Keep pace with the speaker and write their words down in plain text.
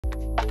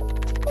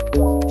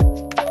Hello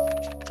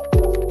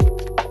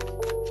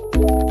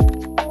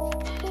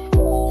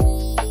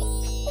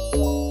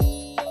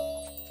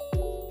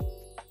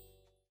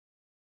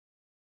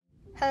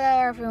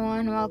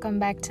everyone, welcome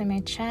back to my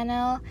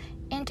channel.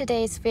 In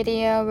today's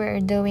video, we're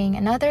doing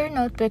another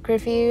notebook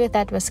review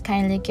that was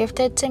kindly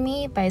gifted to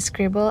me by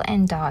Scribble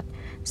Dot.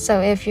 So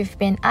if you've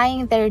been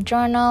eyeing their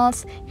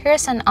journals,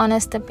 here's an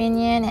honest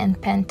opinion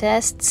and pen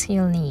tests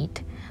you'll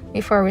need.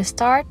 Before we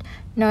start,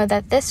 know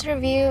that this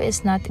review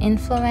is not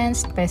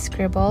influenced by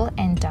Scribble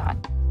Dot.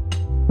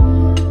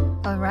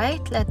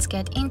 Alright, let's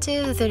get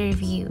into the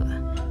review.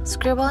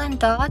 Scribble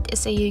Dot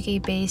is a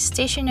UK-based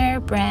stationery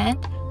brand.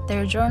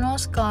 Their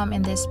journals come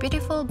in this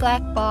beautiful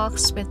black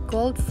box with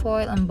gold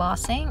foil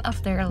embossing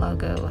of their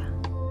logo.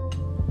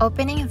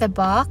 Opening the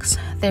box,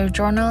 their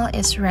journal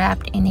is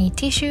wrapped in a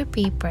tissue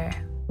paper.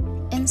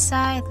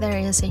 Inside, there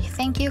is a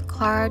thank you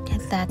card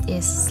that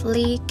is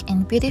sleek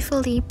and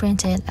beautifully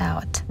printed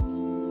out.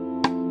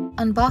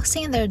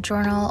 Unboxing their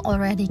journal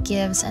already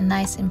gives a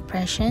nice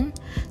impression,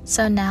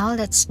 so now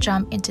let's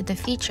jump into the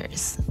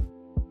features.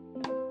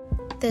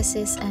 This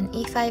is an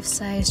E5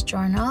 size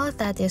journal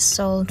that is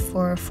sold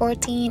for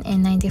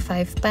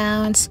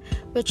 £14.95,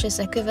 which is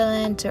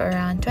equivalent to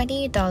around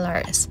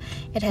 $20.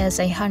 It has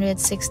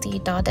 160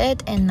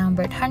 dotted and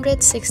numbered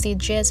 160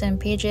 GSM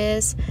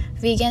pages,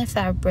 vegan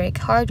fabric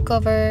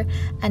hardcover,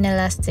 an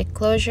elastic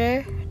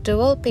closure,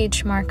 dual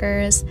page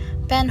markers,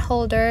 pen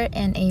holder,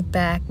 and a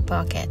back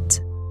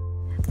pocket.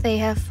 They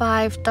have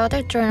 5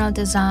 dotted journal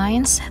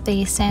designs.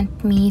 They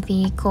sent me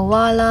the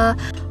koala,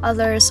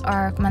 others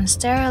are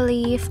monstera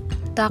leaf,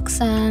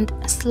 dachshund,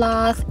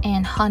 sloth,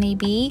 and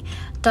honeybee.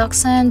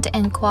 Dachshund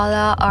and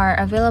koala are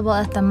available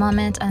at the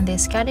moment on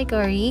this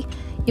category.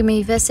 You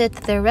may visit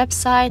their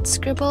website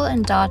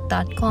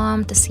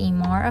scribbledot.com to see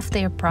more of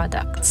their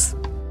products.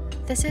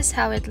 This is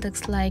how it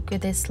looks like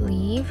with the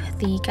sleeve.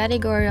 The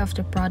category of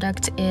the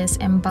product is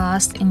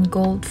embossed in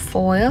gold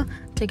foil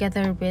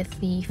together with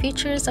the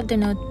features of the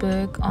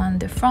notebook on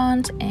the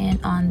front and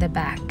on the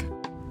back.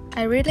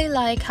 I really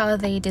like how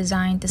they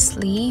designed the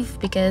sleeve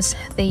because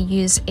they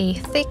use a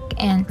thick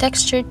and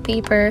textured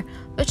paper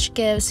which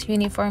gives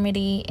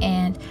uniformity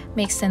and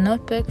makes the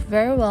notebook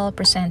very well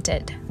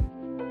presented.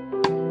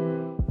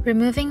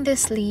 Removing the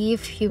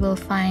sleeve, you will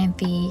find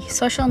the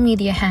social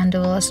media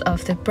handles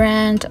of the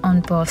brand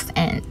on both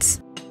ends.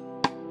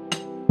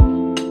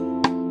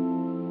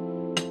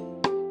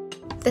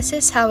 This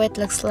is how it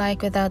looks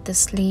like without the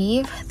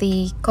sleeve.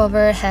 The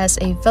cover has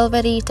a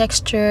velvety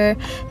texture,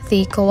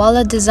 the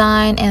koala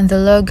design, and the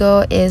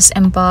logo is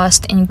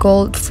embossed in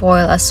gold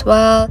foil as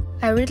well.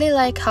 I really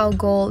like how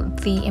gold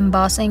the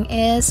embossing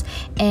is,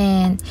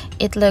 and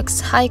it looks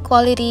high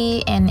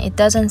quality and it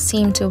doesn't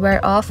seem to wear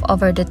off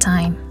over the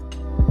time.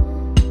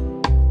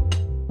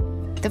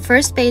 The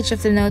first page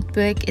of the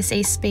notebook is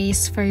a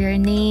space for your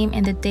name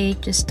and the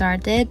date you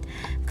started.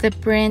 The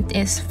print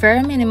is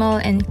very minimal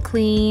and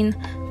clean.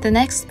 The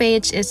next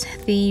page is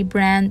the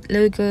brand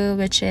logo,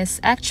 which is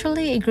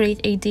actually a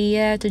great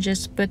idea to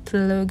just put the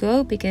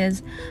logo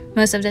because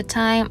most of the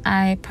time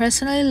I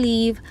personally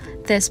leave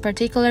this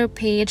particular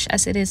page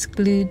as it is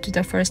glued to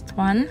the first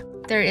one.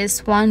 There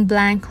is one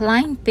blank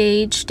line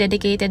page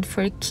dedicated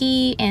for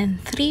key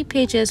and 3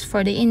 pages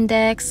for the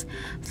index.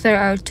 There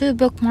are 2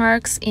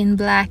 bookmarks in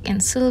black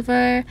and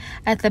silver.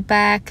 At the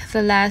back,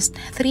 the last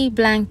 3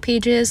 blank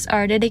pages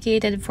are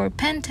dedicated for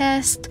pen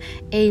test,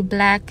 a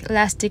black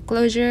elastic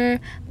closure,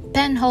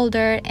 pen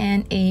holder,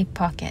 and a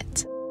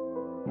pocket.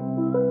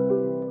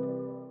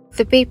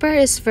 The paper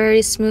is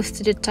very smooth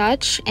to the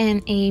touch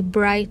and a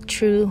bright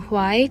true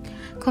white.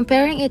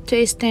 Comparing it to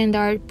a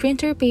standard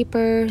printer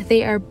paper,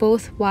 they are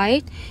both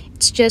white.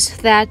 It's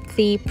just that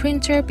the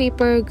printer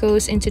paper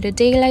goes into the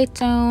daylight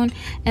tone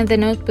and the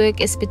notebook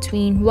is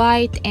between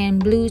white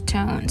and blue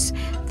tones.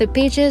 The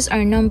pages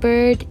are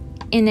numbered.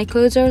 In a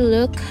closer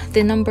look,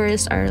 the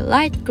numbers are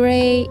light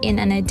gray in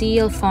an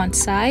ideal font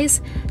size,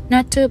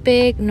 not too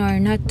big nor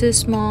not too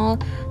small.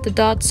 The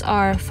dots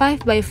are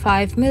 5 by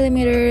 5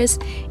 millimeters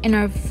and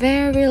are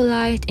very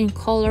light in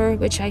color,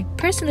 which I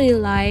personally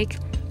like.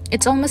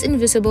 It's almost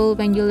invisible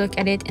when you look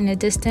at it in the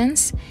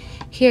distance.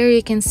 Here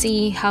you can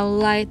see how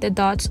light the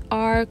dots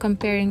are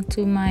comparing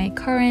to my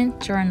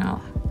current journal.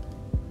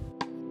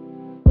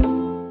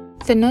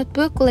 The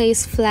notebook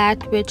lays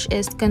flat, which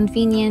is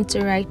convenient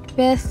to write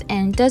with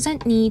and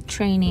doesn't need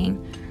training.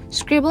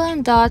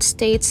 Scribble Dot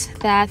states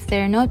that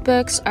their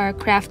notebooks are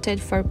crafted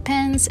for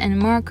pens and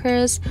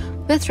markers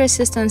with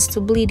resistance to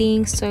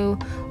bleeding, so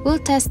we'll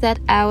test that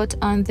out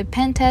on the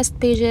pen test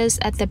pages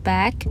at the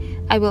back.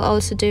 I will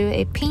also do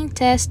a paint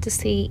test to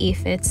see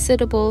if it's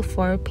suitable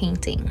for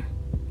painting.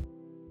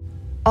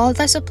 All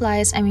the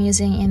supplies I'm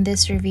using in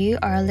this review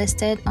are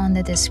listed on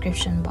the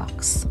description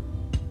box.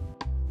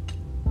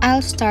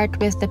 I'll start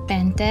with the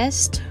pen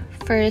test.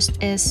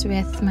 First is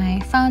with my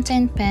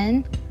fountain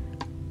pen.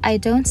 I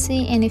don't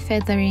see any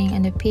feathering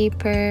on the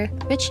paper,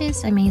 which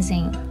is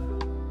amazing.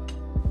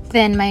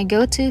 Then my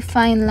go-to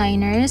fine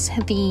liners,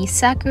 the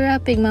Sakura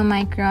Pigma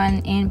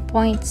Micron in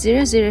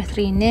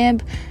 .003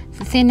 nib.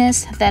 the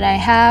thinnest that I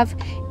have,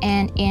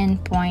 and in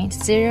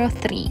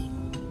 0.03.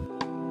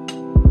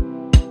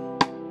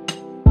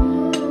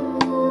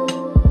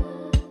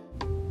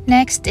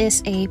 Next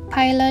is a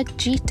Pilot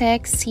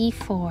G-Tech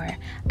C4.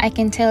 I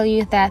can tell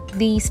you that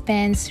these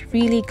pens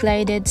really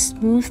glided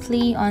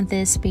smoothly on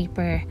this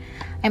paper.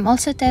 I'm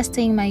also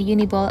testing my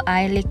Uniball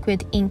Eye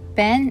Liquid Ink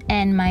Pen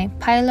and my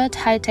Pilot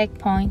High-Tech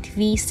Point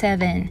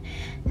V7.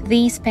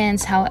 These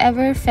pens,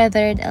 however,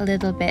 feathered a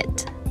little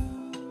bit.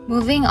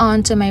 Moving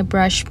on to my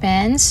brush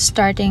pens,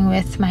 starting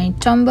with my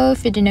Tombow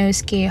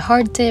Fidonowski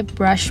Hard Tip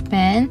Brush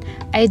Pen.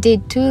 I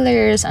did 2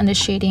 layers on the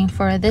shading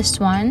for this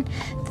one,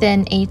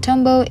 then a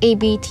Tombow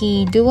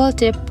ABT Dual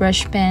Tip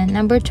Brush Pen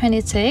number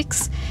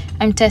 26.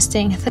 I'm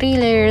testing 3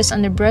 layers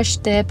on the brush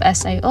tip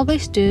as I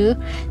always do.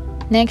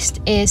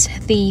 Next is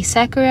the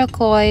Sakura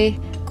Koi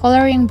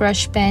Coloring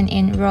Brush Pen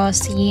in Raw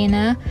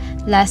Sienna.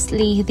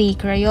 Lastly, the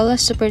Crayola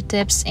Super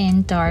Tips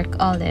in Dark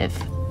Olive.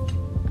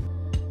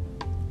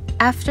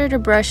 After the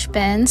brush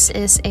pens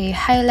is a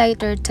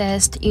highlighter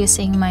test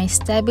using my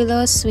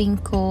Stabilo Swing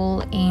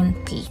Cool in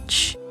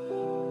Peach.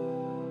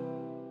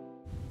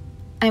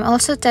 I'm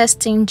also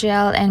testing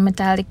gel and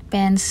metallic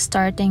pens,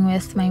 starting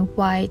with my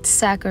white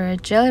Sakura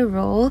Jelly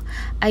Roll.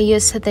 I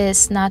use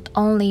this not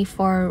only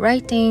for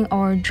writing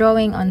or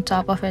drawing on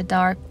top of a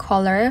dark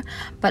color,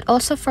 but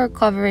also for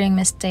covering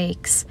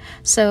mistakes.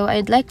 So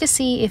I'd like to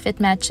see if it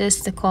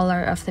matches the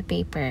color of the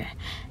paper.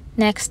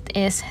 Next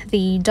is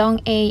the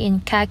Dong-A in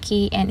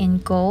khaki and in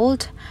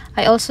gold.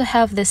 I also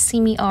have the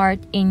Simi Art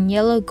in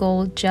yellow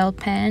gold gel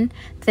pen.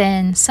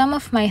 Then some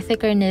of my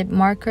thicker nib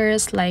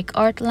markers like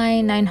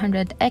Artline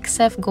 900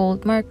 XF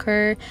gold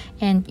marker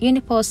and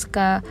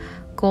Uniposca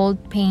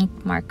gold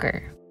paint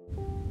marker.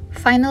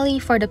 Finally,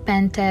 for the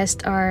pen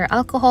test are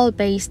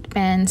alcohol-based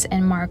pens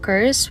and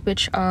markers,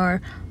 which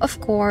are,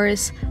 of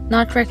course,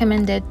 not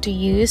recommended to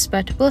use,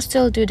 but we'll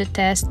still do the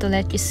test to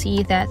let you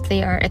see that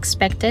they are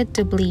expected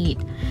to bleed.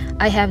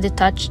 I have the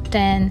Touch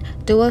 10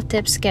 Dual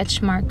Tip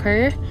Sketch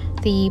Marker,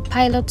 the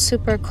Pilot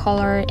Super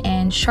Color,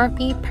 and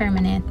Sharpie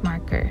Permanent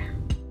Marker.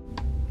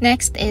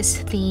 Next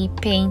is the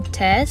paint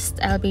test.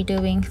 I'll be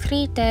doing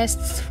 3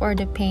 tests for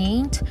the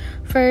paint.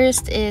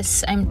 First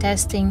is I'm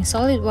testing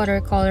solid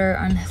watercolor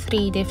on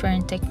 3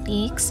 different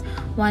techniques.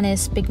 One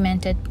is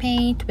pigmented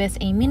paint with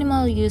a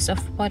minimal use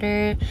of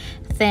water,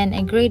 then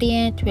a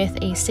gradient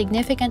with a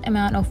significant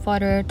amount of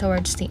water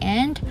towards the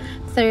end.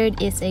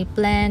 Third is a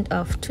blend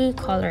of 2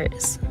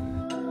 colors.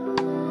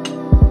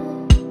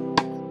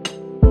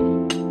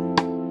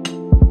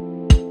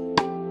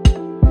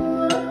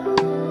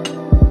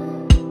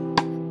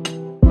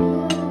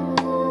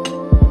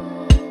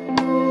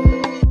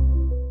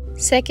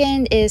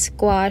 Second is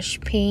gouache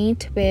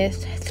paint with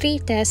 3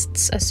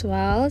 tests as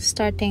well,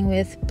 starting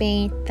with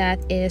paint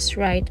that is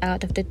right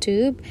out of the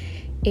tube,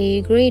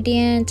 a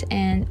gradient,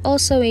 and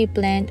also a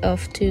blend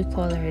of 2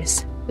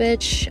 colors,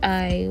 which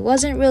I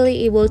wasn't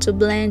really able to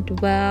blend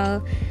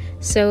well,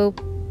 so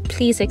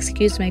please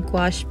excuse my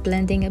gouache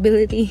blending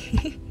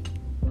ability.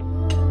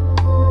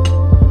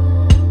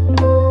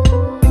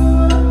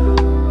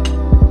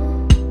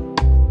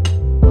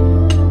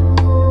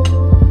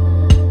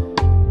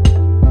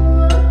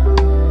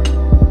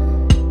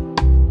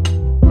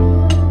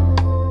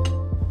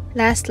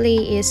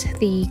 Lastly is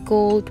the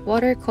gold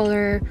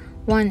watercolor.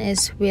 One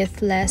is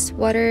with less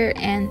water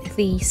and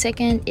the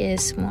second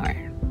is more.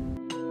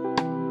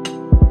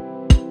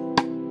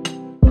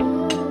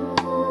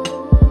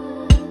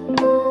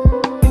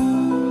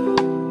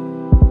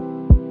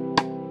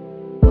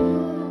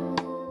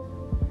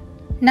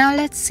 Now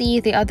let's see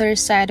the other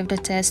side of the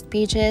test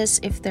pages,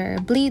 if they're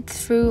bleed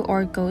through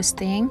or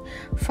ghosting.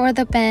 For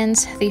the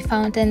pens, the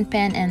fountain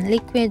pen and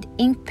liquid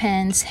ink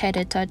pens had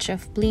a touch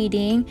of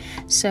bleeding,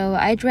 so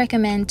I'd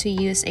recommend to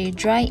use a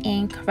dry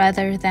ink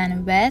rather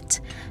than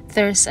wet.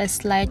 There's a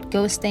slight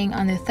ghosting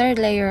on the 3rd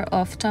layer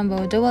of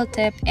Tombow Dual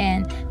Tip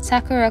and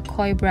Sakura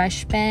Koi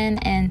brush pen,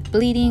 and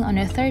bleeding on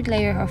the 3rd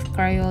layer of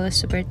Crayola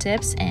Super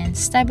Tips and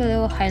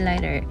Stabilo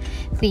highlighter.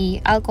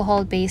 The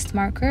alcohol-based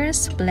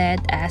markers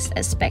bled as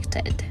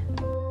expected.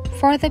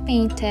 For the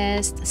paint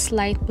test,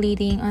 slight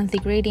bleeding on the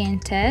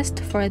gradient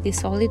test for the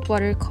solid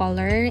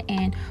watercolor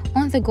and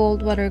on the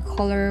gold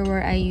watercolor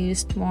where I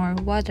used more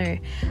water.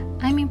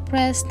 I'm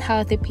impressed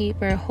how the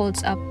paper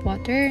holds up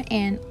water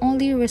and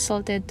only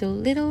resulted to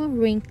little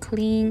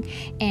wrinkling,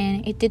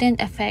 and it didn't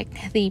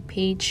affect the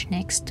page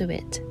next to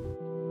it.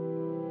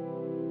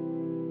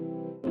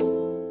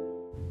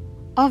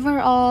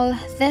 Overall,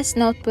 this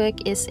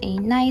notebook is a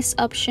nice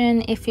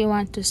option if you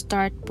want to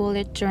start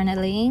bullet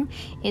journaling.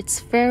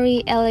 It's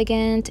very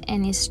elegant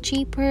and is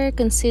cheaper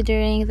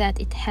considering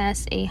that it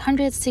has a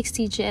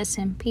 160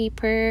 GSM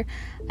paper.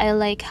 I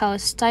like how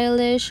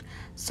stylish,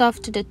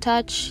 soft to the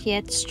touch,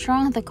 yet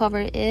strong the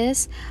cover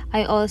is.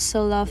 I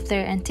also love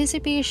their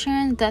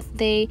anticipation that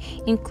they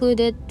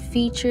included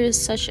features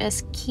such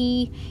as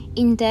key,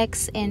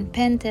 index, and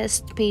pen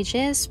test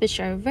pages, which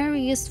are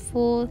very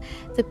useful.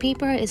 The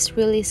paper is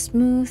really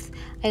smooth.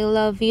 I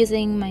love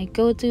using my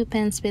go-to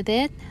pens with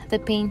it. The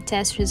paint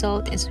test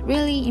result is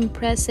really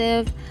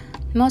impressive.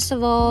 Most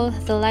of all,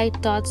 the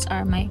light dots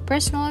are my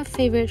personal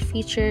favorite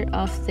feature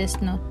of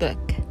this notebook.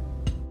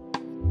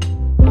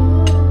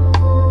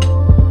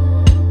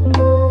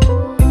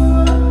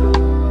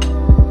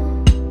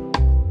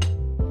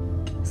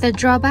 The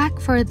drawback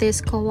for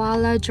this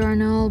koala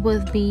journal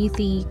would be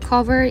the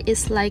cover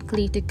is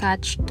likely to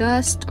catch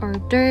dust or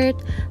dirt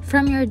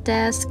from your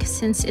desk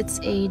since it's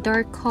a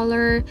dark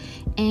color,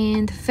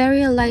 and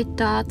very light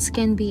dots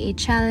can be a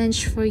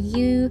challenge for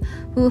you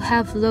who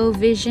have low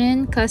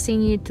vision, causing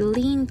you to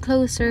lean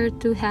closer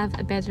to have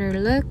a better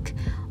look.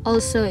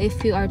 Also,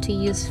 if you are to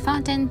use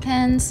fountain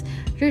pens,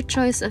 your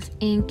choice of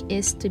ink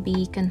is to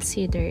be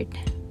considered.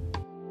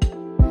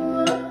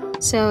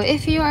 So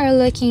if you are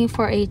looking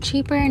for a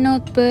cheaper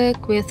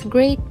notebook with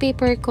great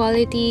paper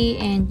quality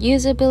and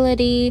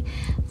usability,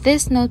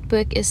 this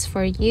notebook is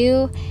for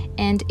you.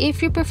 And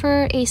if you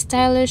prefer a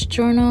stylish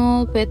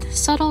journal with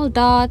subtle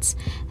dots,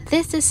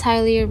 this is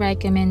highly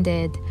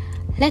recommended.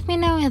 Let me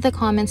know in the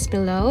comments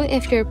below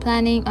if you're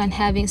planning on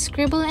having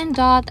Scribble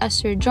Dot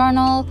as your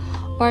journal,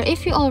 or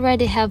if you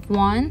already have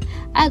one.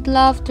 I'd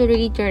love to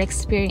read your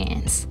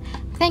experience.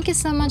 Thank you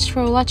so much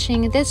for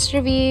watching this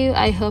review.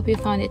 I hope you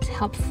found it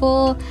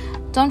helpful.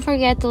 Don't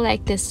forget to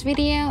like this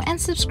video and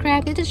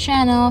subscribe to the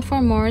channel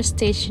for more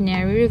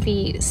stationery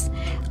reviews.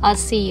 I'll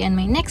see you in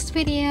my next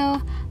video.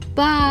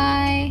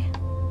 Bye!